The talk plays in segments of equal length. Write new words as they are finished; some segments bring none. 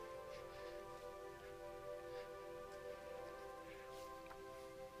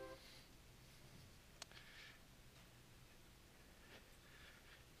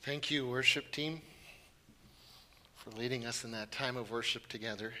Thank you, worship team, for leading us in that time of worship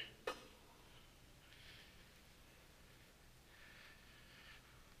together.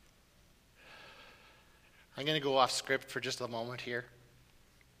 I'm going to go off script for just a moment here.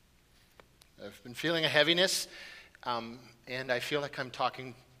 I've been feeling a heaviness, and I feel like I'm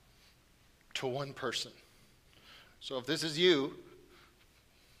talking to one person. So if this is you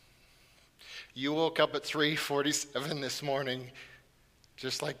woke up at 3:47 this morning,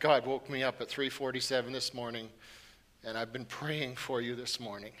 just like God woke me up at 3:47 this morning, and I've been praying for you this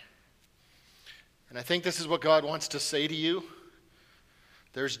morning. And I think this is what God wants to say to you.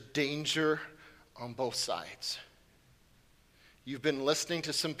 There's danger on both sides. You've been listening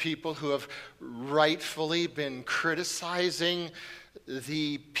to some people who have rightfully been criticizing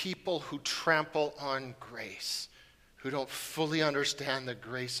the people who trample on grace, who don't fully understand the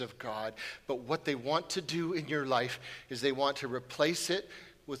grace of God. But what they want to do in your life is they want to replace it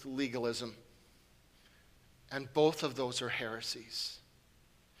with legalism. And both of those are heresies.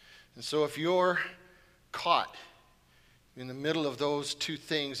 And so if you're caught in the middle of those two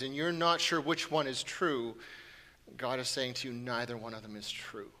things and you're not sure which one is true, God is saying to you, neither one of them is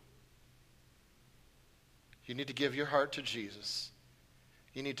true. You need to give your heart to Jesus.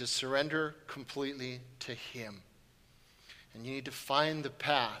 You need to surrender completely to Him. And you need to find the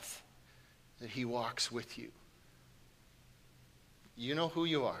path that He walks with you. You know who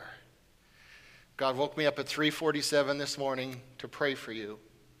you are. God woke me up at 3:47 this morning to pray for you.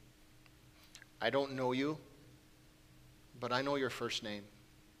 I don't know you, but I know your first name.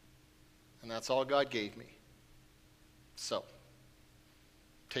 And that's all God gave me. So,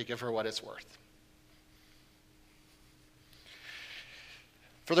 take it for what it's worth.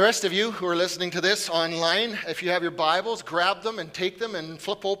 For the rest of you who are listening to this online, if you have your Bibles, grab them and take them and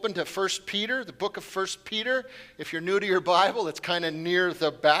flip open to 1 Peter, the book of 1 Peter. If you're new to your Bible, it's kind of near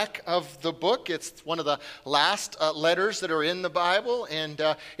the back of the book. It's one of the last letters that are in the Bible. And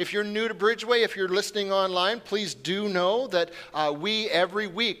if you're new to Bridgeway, if you're listening online, please do know that we, every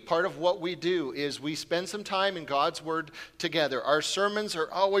week, part of what we do is we spend some time in God's Word together. Our sermons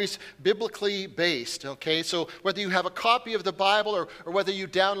are always biblically based, okay? So whether you have a copy of the Bible or whether you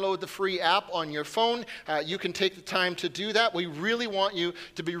download the free app on your phone, you can take the time to do that. We really want you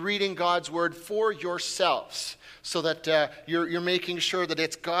to be reading God's Word for yourselves so that you're making sure that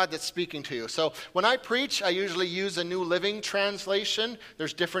it's God that's speaking to you. So when I preach, I usually use a New Living Translation.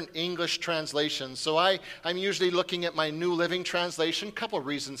 There's different English translations. So I'm usually looking at my New Living Translation. A couple of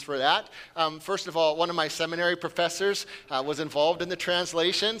reasons for that. First of all, one of my seminary professors was involved in the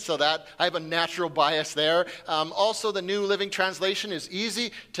translation, so that I have a natural bias there. Also, the New Living Translation is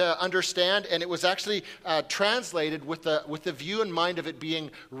easy to understand, and it was actually translated with the view in mind of it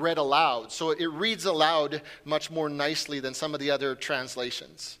being read aloud. So it reads aloud much more nicely than some of the other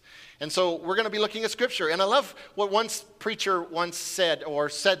translations. And so we're going to be looking at Scripture. And I love what one preacher once said, or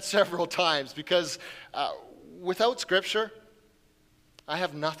said several times, because without Scripture, I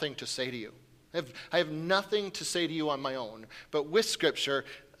have nothing to say to you. I have nothing to say to you on my own. But with Scripture,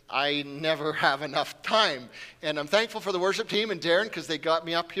 I never have enough time. And I'm thankful for the worship team and Darren because they got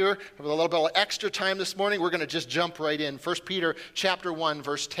me up here with a little bit of extra time this morning. We're going to just jump right in. 1 Peter chapter 1,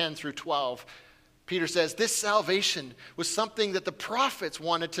 verse 10 through 12. Peter says, this salvation was something that the prophets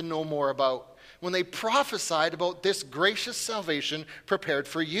wanted to know more about when they prophesied about this gracious salvation prepared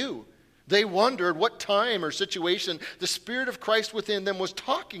for you. They wondered what time or situation the Spirit of Christ within them was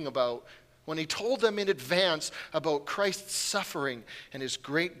talking about when He told them in advance about Christ's suffering and His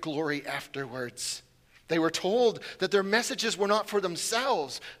great glory afterwards. They were told that their messages were not for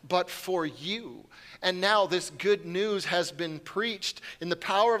themselves, but for you. And now this good news has been preached in the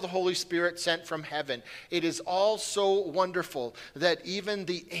power of the Holy Spirit sent from heaven. It is all so wonderful that even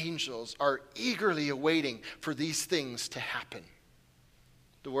the angels are eagerly awaiting for these things to happen.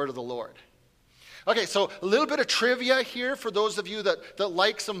 The word of the Lord. Okay, so a little bit of trivia here for those of you that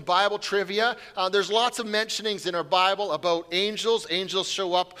like some Bible trivia. There's lots of mentionings in our Bible about angels. Angels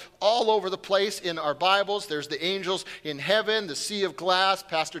show up all over the place in our Bibles. There's the angels in heaven, the sea of glass.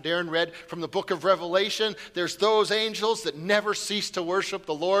 Pastor Darren read from the book of Revelation. There's those angels that never cease to worship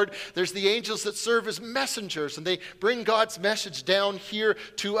the Lord. There's the angels that serve as messengers, and they bring God's message down here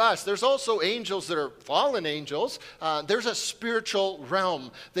to us. There's also angels that are fallen angels. There's a spiritual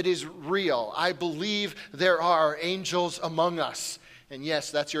realm that is real. I believe there are angels among us. And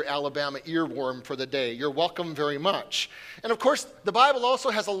yes, that's your Alabama earworm for the day. You're welcome very much. And of course, the Bible also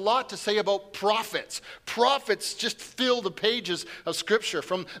has a lot to say about prophets. Prophets just fill the pages of Scripture,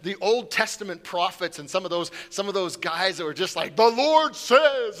 from the Old Testament prophets and some of those guys that were just like, the Lord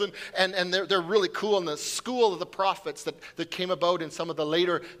says, and they're really cool in the school of the prophets that came about in some of the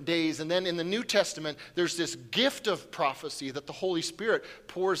later days. And then in the New Testament, there's this gift of prophecy that the Holy Spirit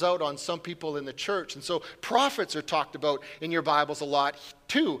pours out on some people in the church. And so prophets are talked about in your Bibles a lot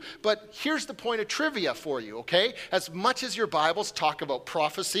too. But here's the point of trivia for you, okay? As much as your Bibles talk about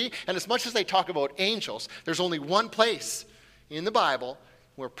prophecy, and as much as they talk about angels, there's only one place in the Bible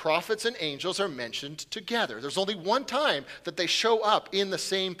where prophets and angels are mentioned together. There's only one time that they show up in the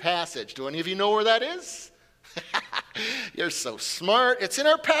same passage. Do any of you know where that is? You're so smart. It's in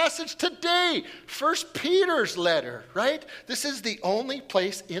our passage today, 1 Peter's letter, right? This is the only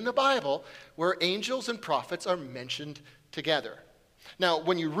place in the Bible where angels and prophets are mentioned together. Now,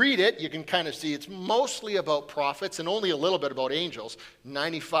 when you read it, you can kind of see it's mostly about prophets and only a little bit about angels,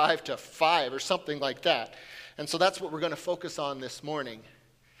 95-5 or something like that. And so that's what we're going to focus on this morning.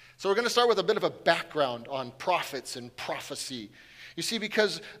 So we're going to start with a bit of a background on prophets and prophecy. You see,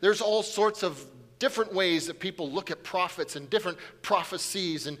 because there's all sorts of different ways that people look at prophets and different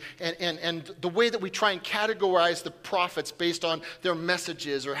prophecies and the way that we try and categorize the prophets based on their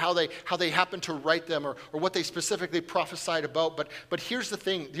messages or how they happen to write them or what they specifically prophesied about. But here's the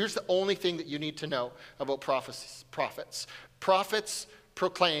thing. Here's the only thing that you need to know about prophets. Prophets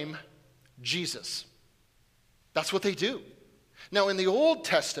proclaim Jesus. That's what they do. Now, in the Old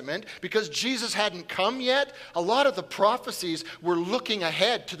Testament, because Jesus hadn't come yet, a lot of the prophecies were looking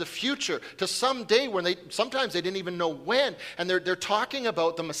ahead to the future, to some day when sometimes they didn't even know when. And they're talking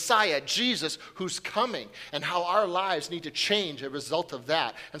about the Messiah, Jesus, who's coming, and how our lives need to change as a result of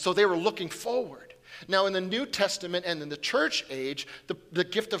that. And so they were looking forward. Now, in the New Testament and in the church age, the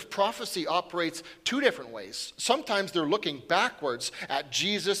gift of prophecy operates two different ways. Sometimes they're looking backwards at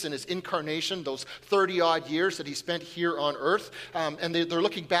Jesus and his incarnation, those 30-odd years that he spent here on earth, and they're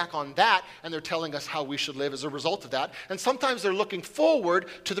looking back on that, and they're telling us how we should live as a result of that. And sometimes they're looking forward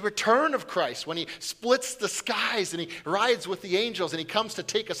to the return of Christ, when he splits the skies and he rides with the angels and he comes to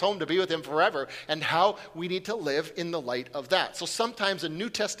take us home to be with him forever, and how we need to live in the light of that. So sometimes a New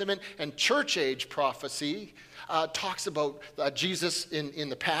Testament and church age prophecy talks about Jesus in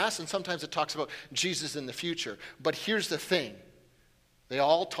the past, and sometimes it talks about Jesus in the future. But here's the thing. They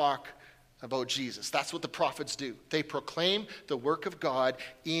all talk about Jesus. That's what the prophets do. They proclaim the work of God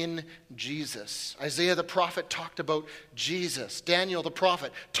in Jesus. Isaiah the prophet talked about Jesus. Daniel the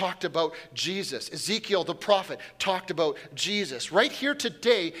prophet talked about Jesus. Ezekiel the prophet talked about Jesus. Right here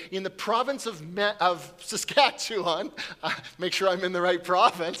today in the province of Saskatchewan, make sure I'm in the right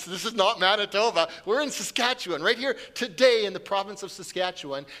province. This is not Manitoba. We're in Saskatchewan. Right here today in the province of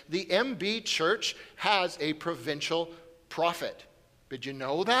Saskatchewan, the MB Church has a provincial prophet. Did you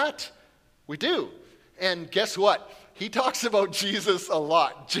know that? We do. And guess what? He talks about Jesus a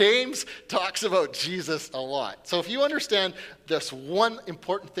lot. James talks about Jesus a lot. So if you understand this one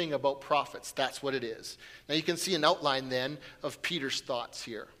important thing about prophets, that's what it is. Now you can see an outline then of Peter's thoughts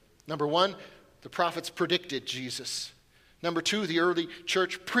here. Number one, the prophets predicted Jesus. Number two, the early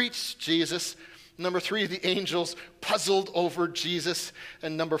church preached Jesus. Number three, the angels puzzled over Jesus.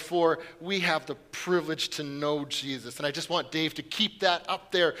 And number four, we have the privilege to know Jesus. And I just want Dave to keep that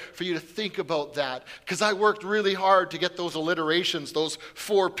up there for you to think about that, because I worked really hard to get those alliterations, those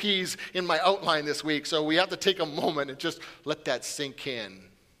 4 P's in my outline this week. So we have to take a moment and just let that sink in.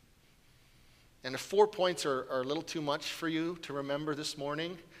 And if 4 points are a little too much for you to remember this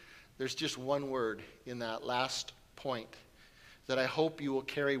morning, there's just one word in that last point that I hope you will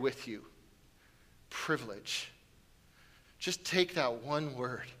carry with you. Privilege. Just take that one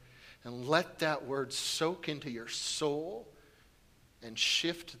word and let that word soak into your soul and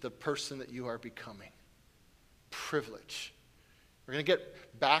shift the person that you are becoming. Privilege. We're going to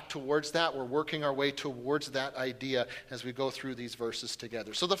get back towards that. We're working our way towards that idea as we go through these verses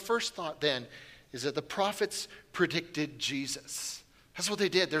together. So the first thought then is that the prophets predicted Jesus. That's what they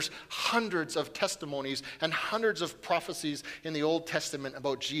did. There's hundreds of testimonies and hundreds of prophecies in the Old Testament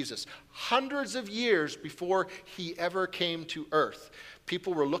about Jesus. Hundreds of years before he ever came to earth,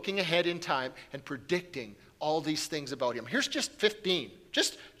 people were looking ahead in time and predicting all these things about him. Here's just 15.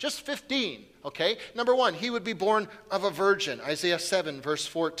 Just 15 okay? Number 1, he would be born of a virgin, Isaiah 7, verse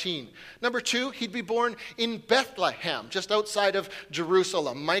 14. Number 2, he'd be born in Bethlehem, just outside of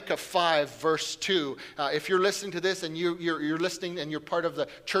Jerusalem, Micah 5, verse 2. If you're listening to this and you're listening and you're part of the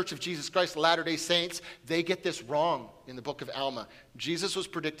Church of Jesus Christ Latter-day Saints, they get this wrong in the book of Alma. Jesus was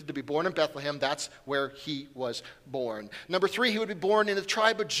predicted to be born in Bethlehem. That's where he was born. Number 3, he would be born in the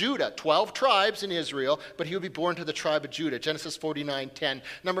tribe of Judah. 12 tribes in Israel, but he would be born to the tribe of Judah. Genesis 49:10.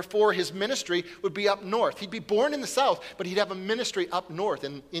 Number 4, his ministry would be up north. He'd be born in the south, but he'd have a ministry up north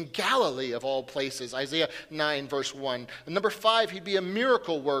in Galilee of all places. Isaiah 9, verse 1. And number 5, he'd be a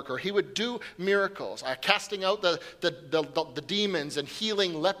miracle worker. He would do miracles, casting out the demons and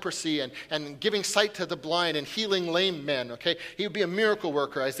healing leprosy and giving sight to the blind and healing lame men, okay? He would be a miracle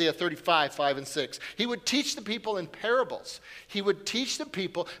worker, Isaiah 35, 5 and 6. He would teach the people in parables. He would teach the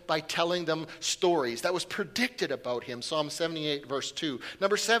people by telling them stories. That was predicted about him, Psalm 78, verse 2.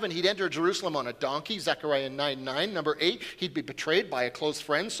 Number 7, he'd enter Jerusalem on a donkey, Zechariah 9:9. Number 8, he'd be betrayed by a close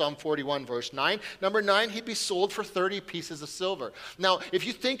friend, Psalm 41, verse 9. Number 9, he'd be sold for 30 pieces of silver. Now, if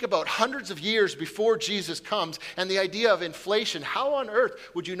you think about hundreds of years before Jesus comes and the idea of inflation, how on earth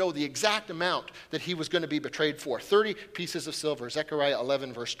would you know the exact amount that he was going to be betrayed for? 30 pieces of silver, Zechariah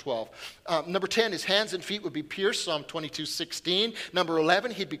 11, verse 12. Number 10, his hands and feet would be pierced, Psalm 22:16. Number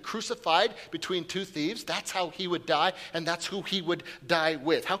 11, he'd be crucified between two thieves. That's how he would die, and that's who he would die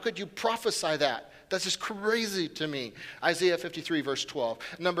with. How could you prophesy that? That's just crazy to me. Isaiah 53, verse 12.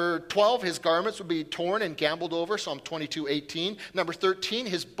 Number 12, his garments would be torn and gambled over, Psalm 22:18. Number 13,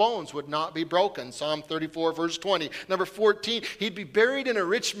 his bones would not be broken, Psalm 34, verse 20. Number 14, he'd be buried in a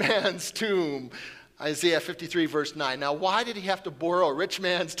rich man's tomb, Isaiah 53, verse 9. Now, why did he have to borrow a rich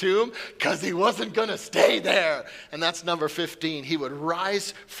man's tomb? Because he wasn't going to stay there. And that's number 15. He would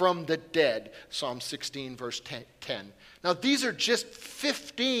rise from the dead, Psalm 16, verse 10. Now, these are just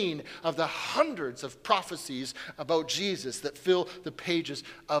 15 of the hundreds of prophecies about Jesus that fill the pages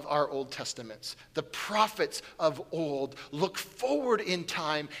of our Old Testaments. The prophets of old look forward in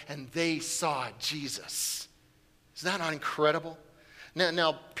time, and they saw Jesus. Is that not incredible?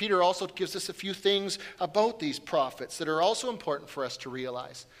 Now, Peter also gives us a few things about these prophets that are also important for us to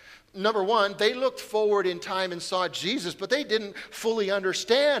realize. Number 1, they looked forward in time and saw Jesus, but they didn't fully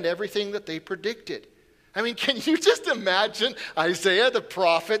understand everything that they predicted. I mean, can you just imagine Isaiah the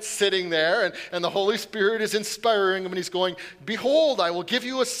prophet sitting there and the Holy Spirit is inspiring him and he's going, "Behold, I will give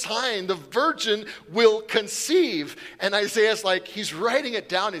you a sign, the virgin will conceive." And Isaiah's like, he's writing it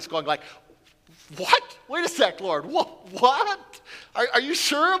down, he's going like, "What? Wait a sec, Lord. What? Are you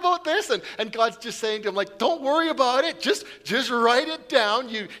sure about this?" And God's just saying to him, like, "Don't worry about it. Just write it down.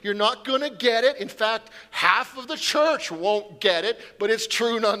 You're not going to get it. In fact, half of the church won't get it, but it's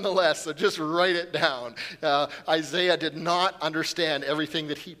true nonetheless. So just write it down." Isaiah did not understand everything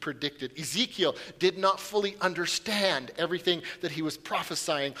that he predicted. Ezekiel did not fully understand everything that he was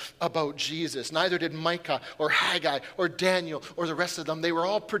prophesying about Jesus. Neither did Micah or Haggai or Daniel or the rest of them. They were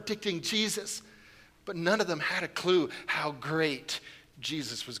all predicting Jesus. But none of them had a clue how great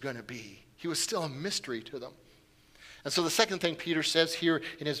Jesus was going to be. He was still a mystery to them. And so the second thing Peter says here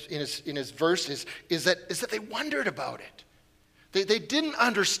in his verse is that they wondered about it. They didn't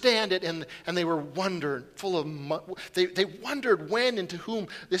understand it, and they were wondering, they wondered when and to whom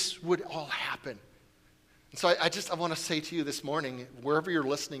this would all happen. And so I want to say to you this morning, wherever you're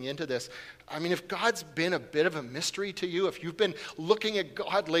listening into this, I mean, if God's been a bit of a mystery to you, if you've been looking at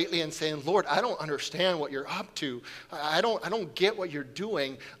God lately and saying, "Lord, I don't understand what you're up to. I don't get what you're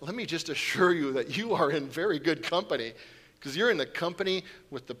doing," let me just assure you that you are in very good company, because you're in the company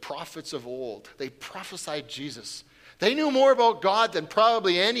with the prophets of old. They prophesied Jesus. They knew more about God than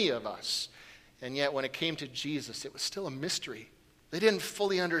probably any of us. And yet when it came to Jesus, it was still a mystery. They didn't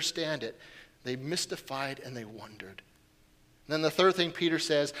fully understand it. They mystified and they wondered. And then the third thing Peter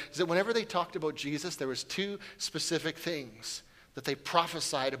says is that whenever they talked about Jesus, there was two specific things that they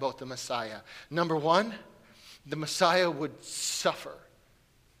prophesied about the Messiah. Number 1, the Messiah would suffer.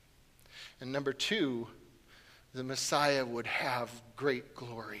 And number 2, the Messiah would have great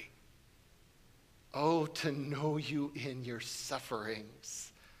glory. Oh, to know you in your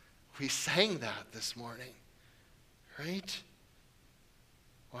sufferings. We sang that this morning, right?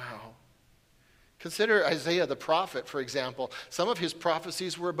 Wow. Consider Isaiah the prophet, for example. Some of his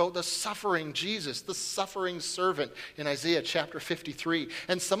prophecies were about the suffering Jesus, the suffering servant in Isaiah chapter 53.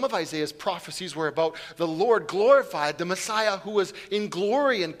 And some of Isaiah's prophecies were about the Lord glorified, the Messiah who was in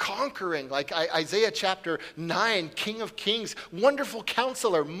glory and conquering, like Isaiah chapter 9, King of Kings, wonderful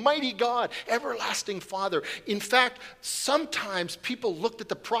counselor, mighty God, everlasting Father. In fact, sometimes people looked at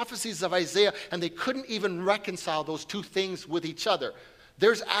the prophecies of Isaiah and they couldn't even reconcile those two things with each other.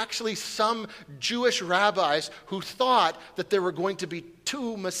 There's actually some Jewish rabbis who thought that there were going to be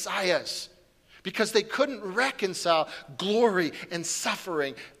two Messiahs because they couldn't reconcile glory and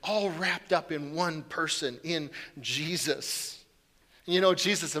suffering all wrapped up in one person, in Jesus. You know,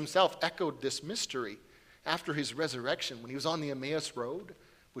 Jesus himself echoed this mystery after his resurrection when he was on the Emmaus Road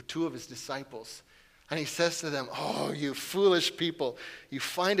with two of his disciples. And he says to them, "Oh, you foolish people, you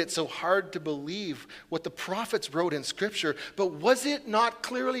find it so hard to believe what the prophets wrote in Scripture, but was it not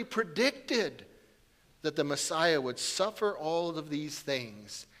clearly predicted that the Messiah would suffer all of these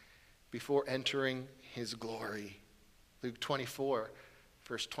things before entering his glory?" Luke 24,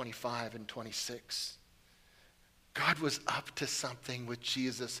 verse 25 and 26. God was up to something with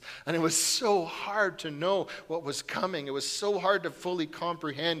Jesus, and it was so hard to know what was coming. It was so hard to fully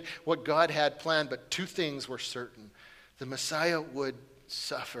comprehend what God had planned, but two things were certain. The Messiah would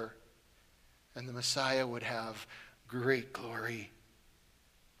suffer, and the Messiah would have great glory.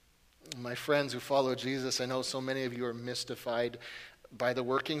 My friends who follow Jesus, I know so many of you are mystified by the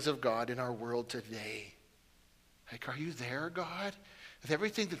workings of God in our world today. Like, are you there, God? With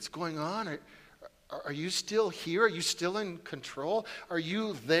everything that's going on, are you still here? Are you still in control? Are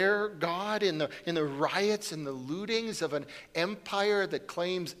you there, God, in the riots and the lootings of an empire that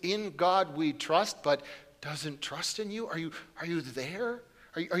claims in God we trust but doesn't trust in you? Are you there?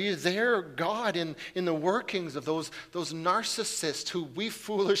 Are you there, God, in the workings of those narcissists who we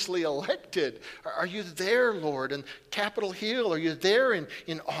foolishly elected? Are you there, Lord, in Capitol Hill? Are you there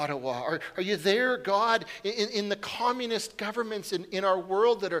in Ottawa? Are you there, God, in the communist governments in our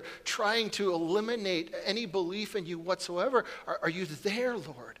world that are trying to eliminate any belief in you whatsoever? Are you there,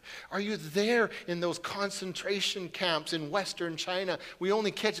 Lord? Are you there in those concentration camps in Western China? We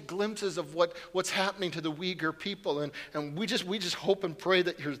only catch glimpses of what's happening to the Uyghur people, and we just hope and pray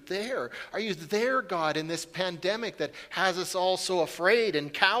that you're there. Are you there, God, in this pandemic that has us all so afraid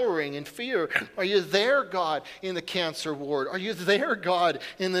and cowering in fear? Are you there, God, in the cancer ward? Are you there, God,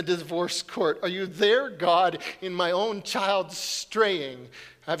 in the divorce court? Are you there, God, in my own child straying?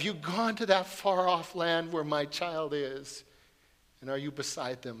 Have you gone to that far-off land where my child is? And are you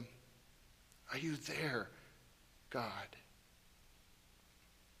beside them? Are you there, God?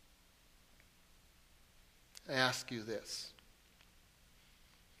 I ask you this.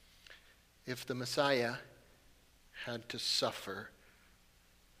 If the Messiah had to suffer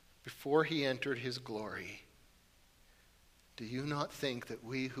before he entered his glory, do you not think that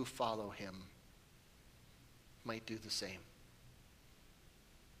we who follow him might do the same?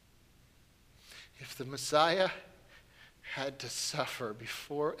 If the Messiah had to suffer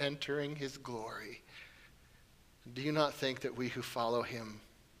before entering his glory, do you not think that we who follow him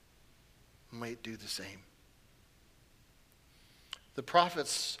might do the same? The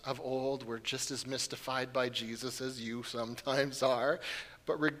prophets of old were just as mystified by Jesus as you sometimes are.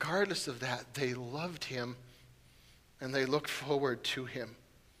 But regardless of that, they loved him and they looked forward to him.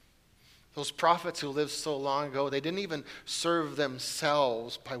 Those prophets who lived so long ago, they didn't even serve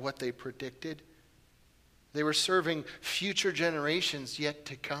themselves by what they predicted. They were serving future generations yet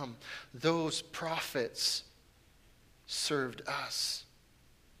to come. Those prophets served us,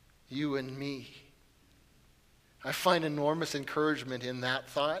 you and me. I find enormous encouragement in that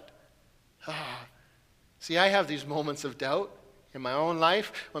thought. See, I have these moments of doubt in my own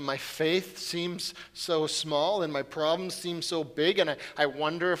life when my faith seems so small and my problems seem so big, and I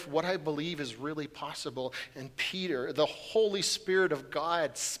wonder if what I believe is really possible. And Peter, the Holy Spirit of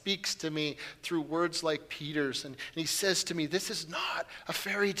God, speaks to me through words like Peter's, and he says to me, this is not a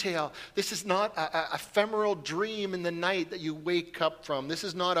fairy tale. This is not a ephemeral dream in the night that you wake up from. This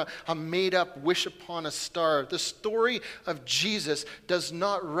is not a made-up wish upon a star. The story of Jesus does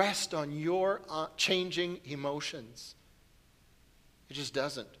not rest on your changing emotions. It just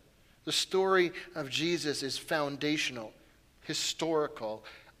doesn't. The story of Jesus is foundational, historical,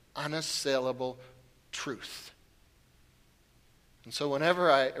 unassailable truth. And so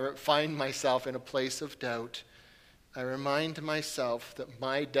whenever I find myself in a place of doubt, I remind myself that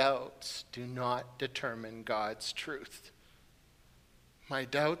my doubts do not determine God's truth. My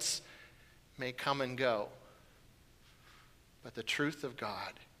doubts may come and go, but the truth of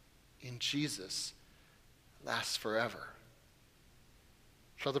God in Jesus lasts forever.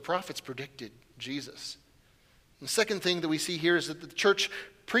 So the prophets predicted Jesus. And the second thing that we see here is that the church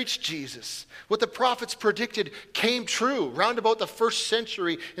preached Jesus. What the prophets predicted came true. Round about the first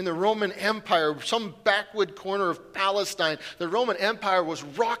century in the Roman Empire, some backwood corner of Palestine, the Roman Empire was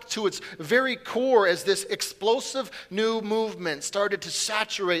rocked to its very core as this explosive new movement started to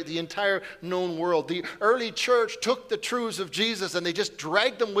saturate the entire known world. The early church took the truths of Jesus and they just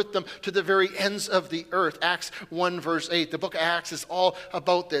dragged them with them to the very ends of the earth. Acts 1 verse 8. The book of Acts is all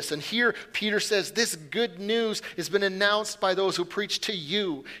about this. And here Peter says, this good news has been announced by those who preach to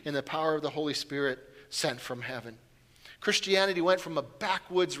you in the power of the Holy Spirit sent from heaven. Christianity went from a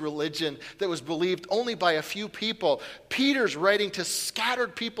backwoods religion that was believed only by a few people. Peter's writing to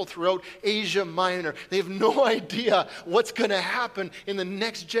scattered people throughout Asia Minor. They have no idea what's going to happen in the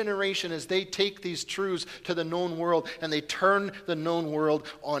next generation as they take these truths to the known world and they turn the known world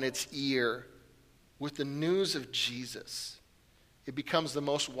on its ear. With the news of Jesus, it becomes the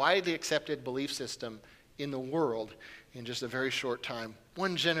most widely accepted belief system in the world in just a very short time.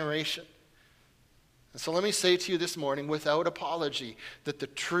 One generation. And so let me say to you this morning, without apology, that the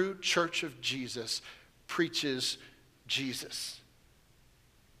true church of Jesus preaches Jesus.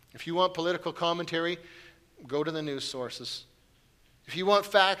 If you want political commentary, go to the news sources. If you want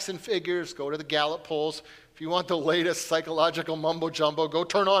facts and figures, go to the Gallup polls. If you want the latest psychological mumbo-jumbo, go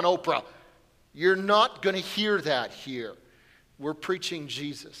turn on Oprah. You're not going to hear that here. We're preaching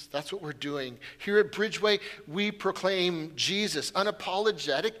Jesus. That's what we're doing. Here at Bridgeway, we proclaim Jesus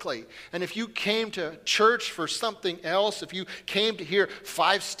unapologetically. And if you came to church for something else, if you came to hear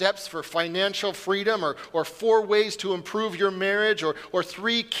 5 steps for financial freedom or 4 ways to improve your marriage or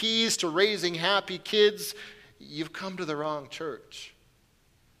 3 keys to raising happy kids, you've come to the wrong church.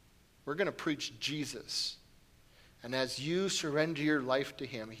 We're going to preach Jesus. And as you surrender your life to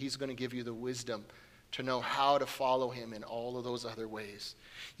him, he's going to give you the wisdom to know how to follow him in all of those other ways.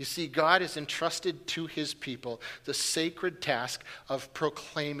 You see, God has entrusted to his people the sacred task of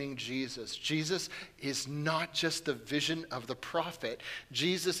proclaiming Jesus. Jesus is not just the vision of the prophet.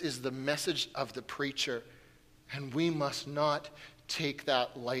 Jesus is the message of the preacher. And we must not take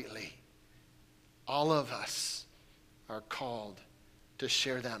that lightly. All of us are called to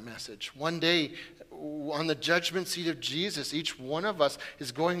share that message. One day, on the judgment seat of Jesus, each one of us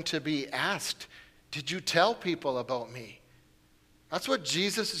is going to be asked, did you tell people about me? That's what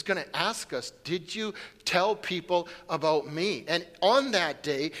Jesus is going to ask us. Did you tell people about me? And on that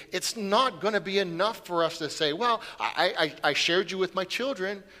day, it's not going to be enough for us to say, well, I shared you with my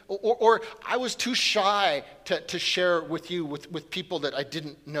children, or I was too shy to share with you with people that I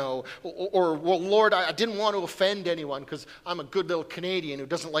didn't know, or well, Lord, I didn't want to offend anyone because I'm a good little Canadian who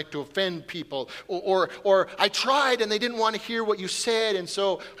doesn't like to offend people, or I tried and they didn't want to hear what you said, and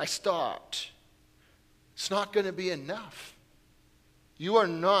so I stopped. It's not going to be enough. You are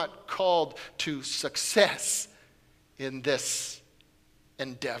not called to success in this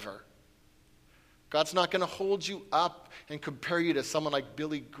endeavor. God's not going to hold you up and compare you to someone like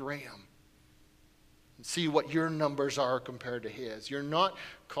Billy Graham and see what your numbers are compared to his. You're not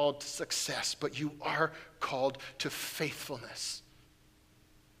called to success, but you are called to faithfulness.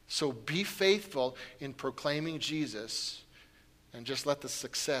 So be faithful in proclaiming Jesus and just let the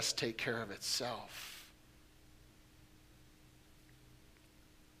success take care of itself.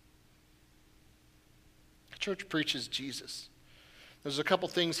 Church preaches Jesus. There's a couple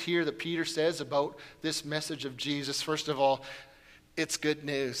things here that Peter says about this message of Jesus. First of all, it's good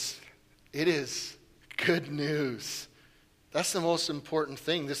news. It is good news. That's the most important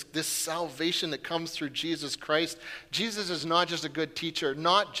thing, this salvation that comes through Jesus Christ. Jesus is not just a good teacher,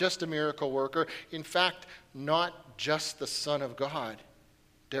 not just a miracle worker. In fact, not just the Son of God.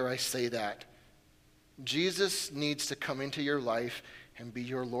 Dare I say that? Jesus needs to come into your life and be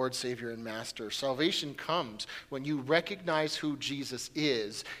your Lord, Savior, and Master. Salvation comes when you recognize who Jesus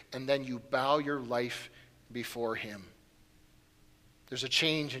is and then you bow your life before him. There's a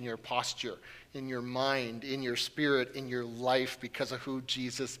change in your posture, in your mind, in your spirit, in your life because of who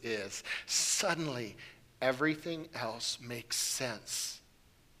Jesus is. Suddenly, everything else makes sense.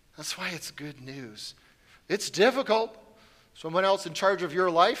 That's why it's good news. It's difficult. Someone else in charge of your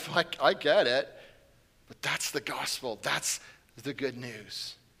life, I get it. But that's the gospel. That's the good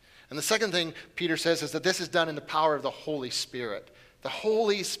news. And the second thing Peter says is that this is done in the power of the Holy Spirit. The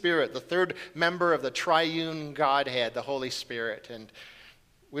Holy Spirit, the third member of the triune Godhead, the Holy Spirit. And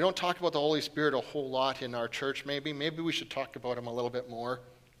we don't talk about the Holy Spirit a whole lot in our church, maybe. Maybe we should talk about him a little bit more.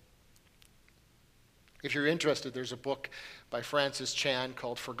 If you're interested, there's a book by Francis Chan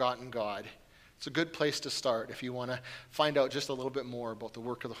called Forgotten God. It's a good place to start if you want to find out just a little bit more about the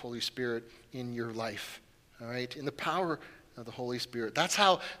work of the Holy Spirit in your life. All right? In the power of the Holy Spirit. That's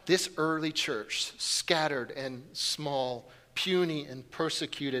how this early church, scattered and small, puny and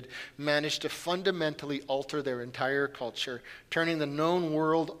persecuted, managed to fundamentally alter their entire culture, turning the known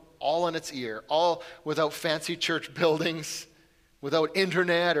world all on its ear, all without fancy church buildings, without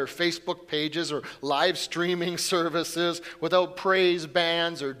internet or Facebook pages or live streaming services, without praise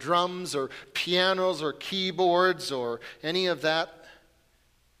bands or drums or pianos or keyboards or any of that,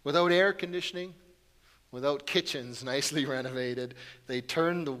 without air conditioning, without kitchens nicely renovated. They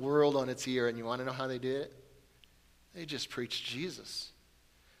turned the world on its ear, and you want to know how they did it? They just preached Jesus.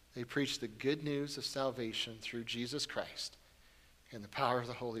 They preached the good news of salvation through Jesus Christ and the power of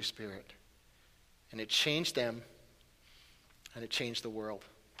the Holy Spirit. And it changed them, and it changed the world.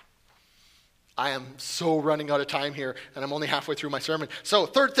 I am so running out of time here, and I'm only halfway through my sermon. So,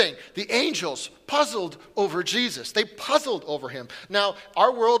 third thing, the angels puzzled over Jesus. They puzzled over him. Now,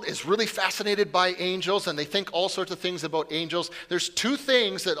 our world is really fascinated by angels, and they think all sorts of things about angels. There's two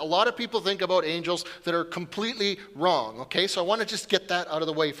things that a lot of people think about angels that are completely wrong, okay? So I want to just get that out of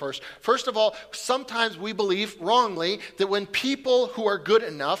the way first. First of all, sometimes we believe wrongly that when people who are good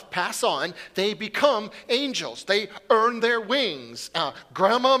enough pass on, they become angels. They earn their wings.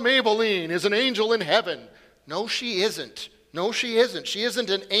 Grandma Maybelline is an angel in heaven. No, she isn't. No, she isn't. She isn't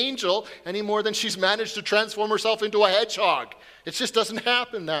an angel any more than she's managed to transform herself into a hedgehog. It just doesn't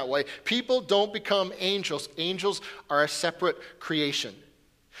happen that way. People don't become angels. Angels are a separate creation.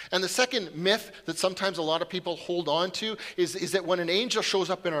 And the second myth that sometimes a lot of people hold on to is that when an angel shows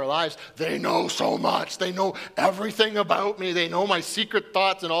up in our lives, they know so much. They know everything about me. They know my secret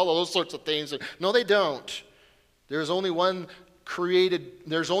thoughts and all of those sorts of things. No, they don't. There's only one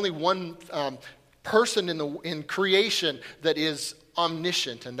person in creation that is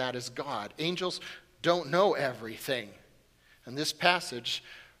omniscient, and that is God. Angels don't know everything. And this passage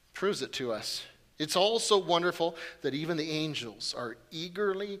proves it to us. It's also wonderful that even the angels are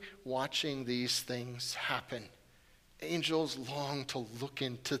eagerly watching these things happen. Angels long to look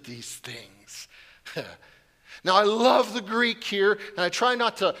into these things. Now, I love the Greek here, and I try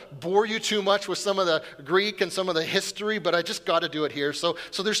not to bore you too much with some of the Greek and some of the history, but I just got to do it here. So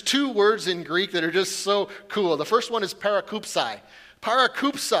there's two words in Greek that are just so cool. The first one is parakupsai.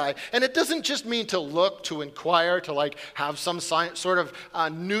 Parakupsai, and it doesn't just mean to look, to inquire, to have some sort of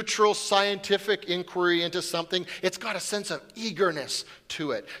neutral scientific inquiry into something. It's got a sense of eagerness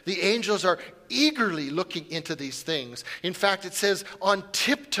to it. The angels are eagerly looking into these things. In fact, it says on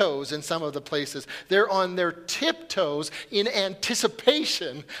tiptoes in some of the places. They're on their tiptoes in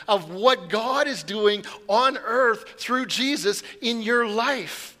anticipation of what God is doing on earth through Jesus in your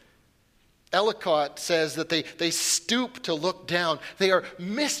life. Ellicott says that they stoop to look down. They are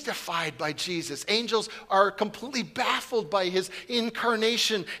mystified by Jesus. Angels are completely baffled by his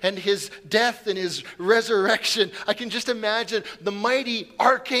incarnation and his death and his resurrection. I can just imagine the mighty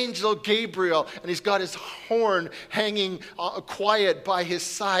Archangel Gabriel, and he's got his horn hanging quiet by his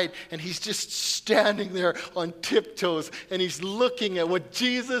side, and he's just standing there on tiptoes, and he's looking at what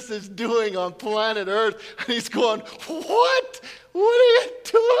Jesus is doing on planet Earth, and he's going, "What? What are you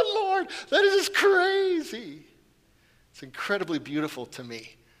doing, Lord? That is just crazy." It's incredibly beautiful to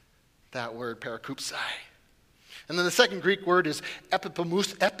me, that word, parakupsai. And then the second Greek word is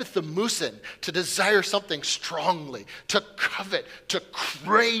epithamusin, to desire something strongly, to covet, to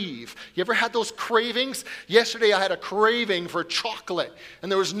crave. You ever had those cravings? Yesterday I had a craving for chocolate,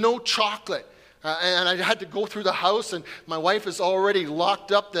 and there was no chocolate. And I had to go through the house, and my wife has already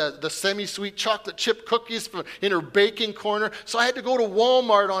locked up the semi-sweet chocolate chip cookies in her baking corner. So I had to go to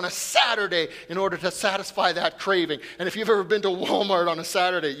Walmart on a Saturday in order to satisfy that craving. And if you've ever been to Walmart on a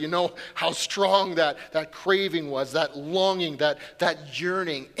Saturday, you know how strong that craving was, that longing, that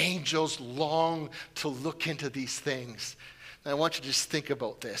yearning. Angels long to look into these things. And I want you to just think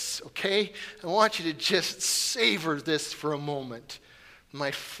about this, okay? I want you to just savor this for a moment.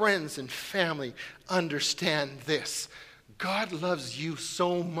 My friends and family, understand this. God loves you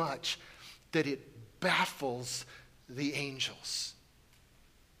so much that it baffles the angels.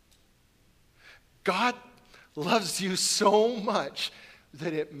 God loves you so much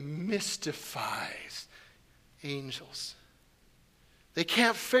that it mystifies angels. They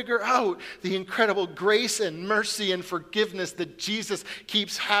can't figure out the incredible grace and mercy and forgiveness that Jesus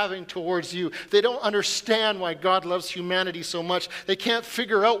keeps having towards you. They don't understand why God loves humanity so much. They can't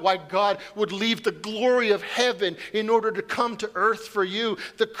figure out why God would leave the glory of heaven in order to come to earth for you.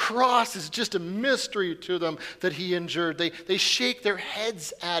 The cross is just a mystery to them that he endured. They shake their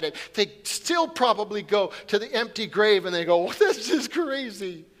heads at it. They still probably go to the empty grave and they go, "Oh, this is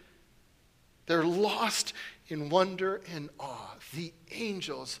crazy." They're lost in wonder and awe. The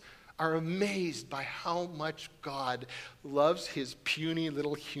angels are amazed by how much God loves his puny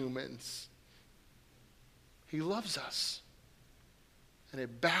little humans. He loves us. and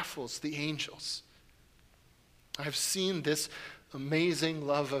it baffles the angels. I've seen this amazing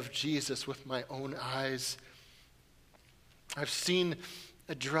love of Jesus with my own eyes. I've seen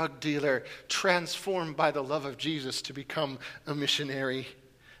a drug dealer transformed by the love of Jesus to become a missionary.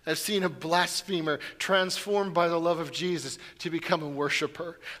 I've seen a blasphemer transformed by the love of Jesus to become a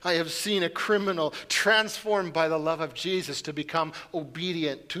worshiper. I have seen a criminal transformed by the love of Jesus to become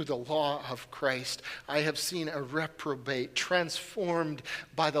obedient to the law of Christ. I have seen a reprobate transformed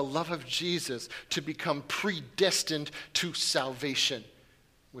by the love of Jesus to become predestined to salvation,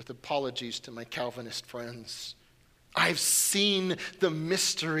 with apologies to my Calvinist friends. I've seen the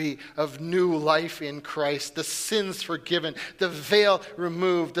mystery of new life in Christ, the sins forgiven, the veil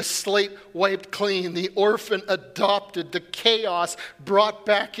removed, the slate wiped clean, the orphan adopted, the chaos brought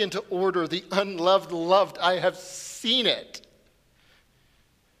back into order, the unloved loved. I have seen it.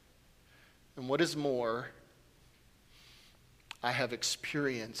 And what is more, I have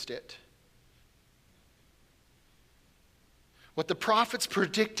experienced it. What the prophets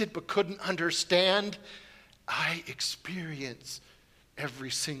predicted but couldn't understand, I experience every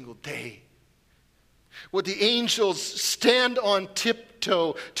single day. What the angels stand on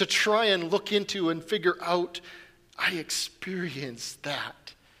tiptoe to try and look into and figure out, I experience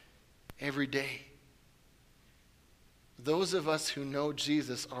that every day. Those of us who know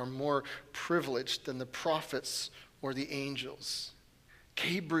Jesus are more privileged than the prophets or the angels.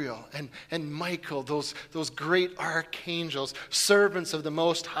 Gabriel and Michael, those great archangels, servants of the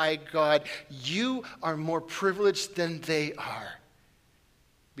Most High God, you are more privileged than they are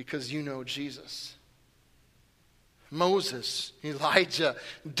because you know Jesus. Moses, Elijah,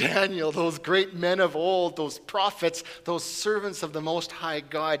 Daniel, those great men of old, those prophets, those servants of the Most High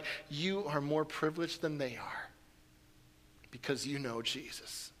God, you are more privileged than they are because you know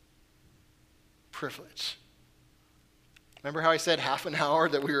Jesus. Privilege. Remember how I said half an hour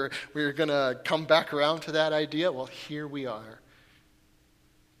that we were going to come back around to that idea? Well, here we are.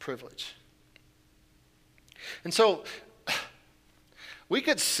 Privilege. And so we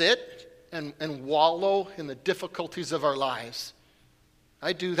could sit and wallow in the difficulties of our lives.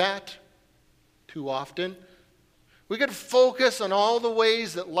 I do that too often. We could focus on all the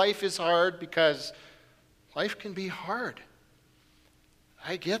ways that life is hard because life can be hard.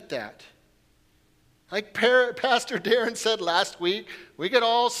 I get that. Like Pastor Darren said last week, we could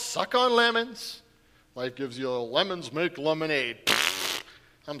all suck on lemons. Life gives you lemons make lemonade.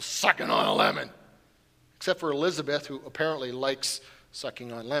 I'm sucking on a lemon. Except for Elizabeth, who apparently likes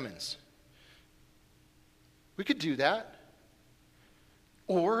sucking on lemons. We could do that.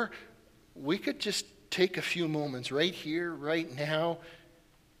 Or we could just take a few moments right here, right now,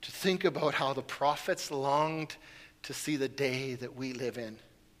 to think about how the prophets longed to see the day that we live in.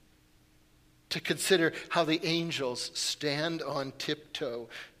 To consider how the angels stand on tiptoe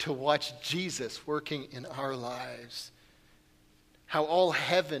to watch Jesus working in our lives. How all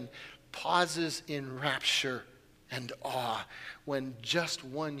heaven pauses in rapture and awe when just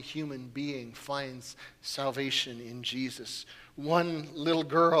one human being finds salvation in Jesus. One little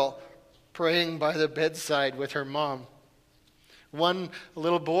girl praying by the bedside with her mom. One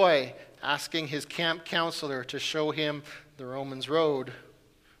little boy asking his camp counselor to show him the Romans road.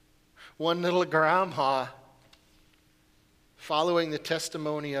 One little grandma following the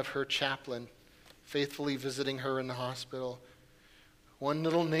testimony of her chaplain, faithfully visiting her in the hospital. One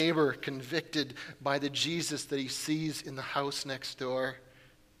little neighbor convicted by the Jesus that he sees in the house next door.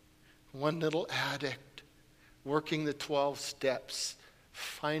 One little addict working the 12 steps,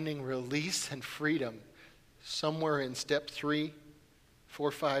 finding release and freedom somewhere in step 3, 4,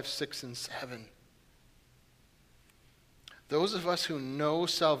 5, 6, and 7. Those of us who know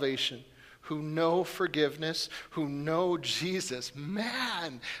salvation, who know forgiveness, who know Jesus,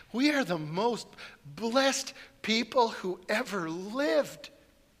 man, we are the most blessed people who ever lived.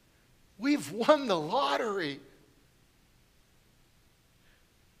 We've won the lottery.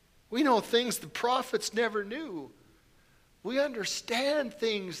 We know things the prophets never knew. We understand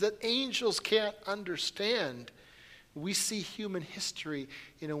things that angels can't understand. We see human history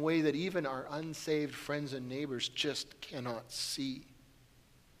in a way that even our unsaved friends and neighbors just cannot see.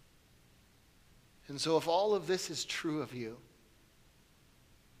 And so if all of this is true of you,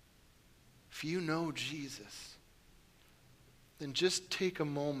 if you know Jesus, then just take a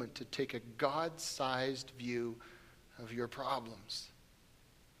moment to take a God-sized view of your problems.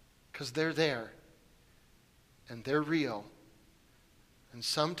 Because they're there, and they're real, and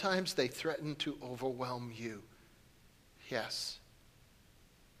sometimes they threaten to overwhelm you. Yes.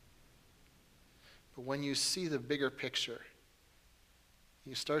 But when you see the bigger picture,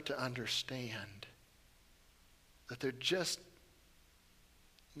 you start to understand that they're just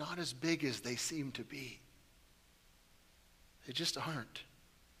not as big as they seem to be. They just aren't.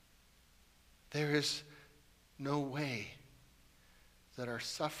 There is no way that our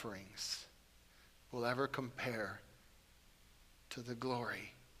sufferings will ever compare to the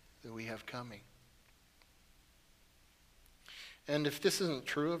glory that we have coming. And if this isn't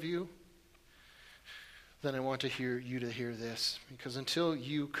true of you, then I want to hear you to hear this. Because until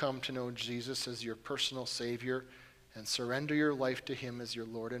you come to know Jesus as your personal Savior and surrender your life to him as your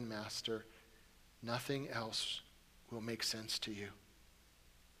Lord and Master, nothing else will make sense to you.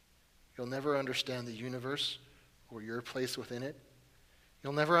 You'll never understand the universe or your place within it.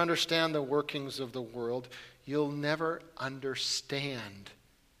 You'll never understand the workings of the world. You'll never understand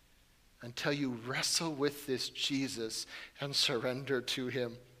until you wrestle with this Jesus and surrender to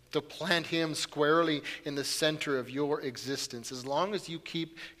him, to plant him squarely in the center of your existence. As long as you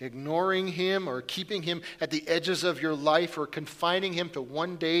keep ignoring him or keeping him at the edges of your life or confining him to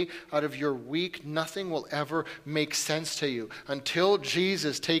one day out of your week, nothing will ever make sense to you until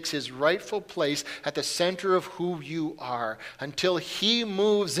Jesus takes his rightful place at the center of who you are, until he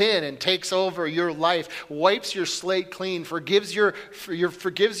moves in and takes over your life, wipes your slate clean, forgives your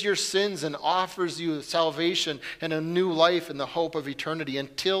sins, and offers you salvation and a new life in the hope of eternity.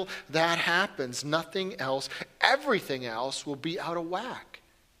 Until that happens, nothing else, everything else will be out of whack.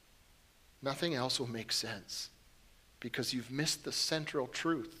 Nothing else will make sense because you've missed the central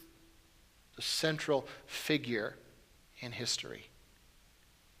truth, the central figure in history.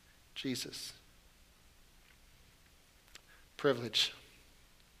 Jesus. Privilege.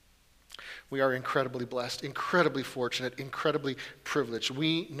 We are incredibly blessed, incredibly fortunate, incredibly privileged.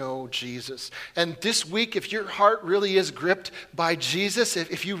 We know Jesus. And this week, if your heart really is gripped by Jesus,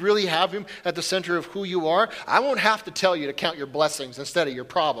 if you really have him at the center of who you are, I won't have to tell you to count your blessings instead of your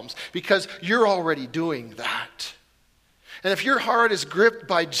problems, because you're already doing that. And if your heart is gripped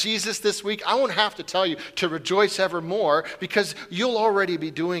by Jesus this week, I won't have to tell you to rejoice evermore, because you'll already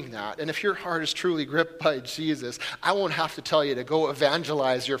be doing that. And if your heart is truly gripped by Jesus, I won't have to tell you to go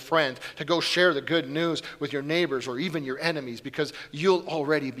evangelize your friends, to go share the good news with your neighbors or even your enemies, because you'll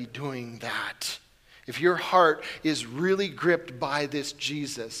already be doing that. If your heart is really gripped by this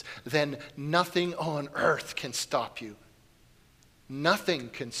Jesus, then nothing on earth can stop you. Nothing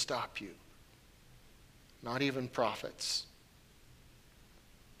can stop you. Not even prophets.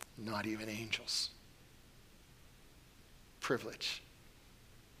 Not even angels. Privilege.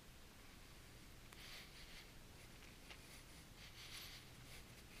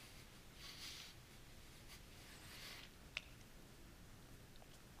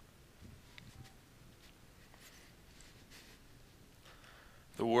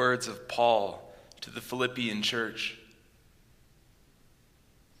 The words of Paul to the Philippian church.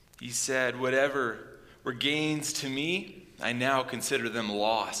 He said, "Whatever were gains to me, I now consider them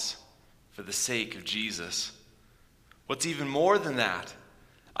loss for the sake of Jesus. What's even more than that,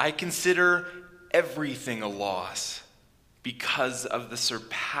 I consider everything a loss because of the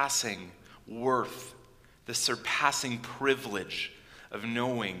surpassing worth, the surpassing privilege of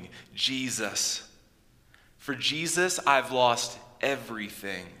knowing Jesus. For Jesus, I've lost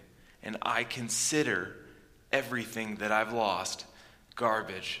everything, and I consider everything that I've lost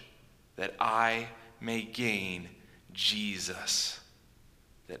garbage, that I may gain Jesus,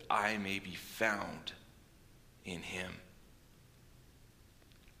 that I may be found in him."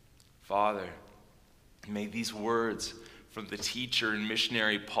 Father, may these words from the teacher and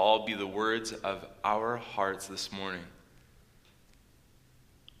missionary Paul be the words of our hearts this morning.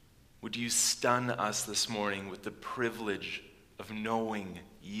 Would you stun us this morning with the privilege of knowing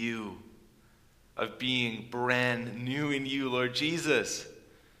you, of being brand new in you, Lord Jesus?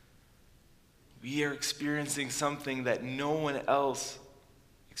 We are experiencing something that no one else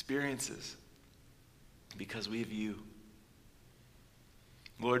experiences because we have you.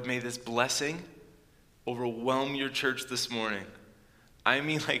 Lord, may this blessing overwhelm your church this morning. I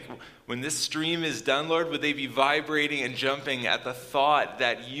mean, like, when this stream is done, Lord, would they be vibrating and jumping at the thought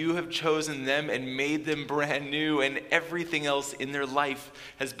that you have chosen them and made them brand new, and everything else in their life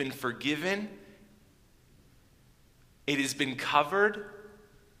has been forgiven. It has been covered.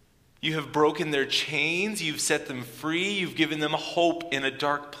 You have broken their chains. You've set them free. You've given them hope in a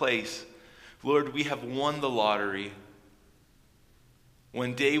dark place. Lord, we have won the lottery.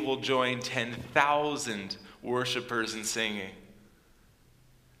 One day we'll join 10,000 worshipers in singing.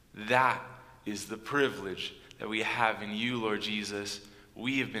 That is the privilege that we have in you, Lord Jesus.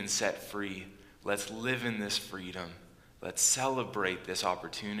 We have been set free. Let's live in this freedom. Let's celebrate this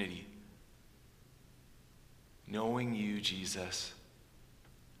opportunity. Knowing you, Jesus,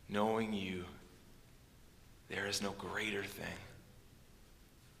 knowing you, there is no greater thing.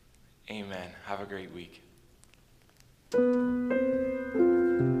 Amen. Have a great week.